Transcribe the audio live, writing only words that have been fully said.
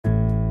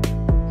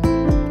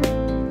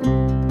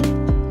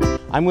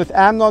I'm with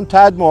Amnon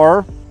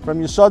Tadmor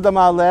from Yasod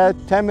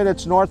HaMa'ala, 10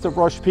 minutes north of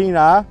Rosh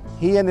Pina.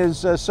 He and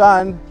his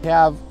son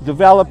have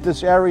developed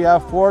this area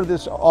for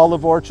this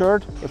olive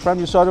orchard. From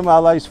Yasod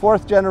HaMa'ala, he's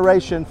fourth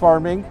generation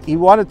farming. He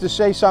wanted to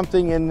say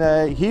something in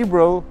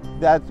Hebrew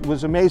that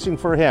was amazing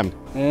for him.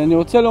 אני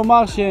רוצה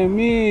לומר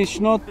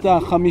שמשנות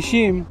ה-50,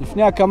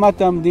 לפני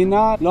הקמת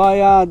המדינה, לא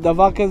היה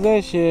דבר כזה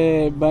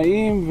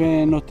שבאים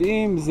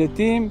ונוטעים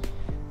זיתים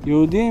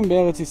יהודים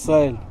בארץ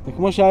ישראל. זה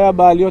כמו שהיה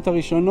בעליות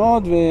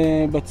הראשונות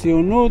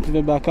ובציונות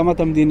ובהקמת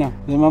המדינה.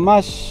 זה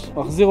ממש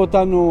מחזיר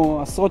אותנו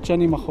עשרות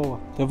שנים אחורה.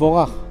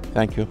 תבורך.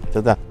 Thank you.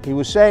 Tada. He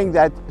was saying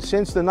that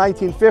since the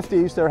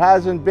 1950s, there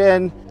hasn't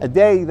been a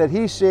day that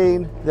he's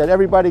seen that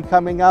everybody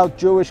coming out,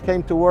 Jewish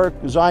came to work,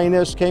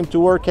 Zionists came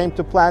to work, came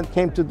to plant,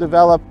 came to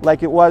develop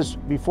like it was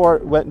before,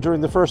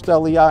 during the first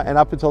Aliyah and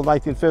up until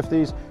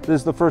 1950s.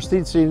 This is the first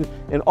he's seen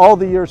in all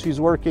the years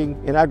he's working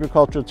in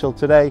agriculture till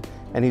today,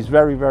 and he's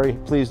very, very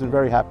pleased and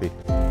very happy.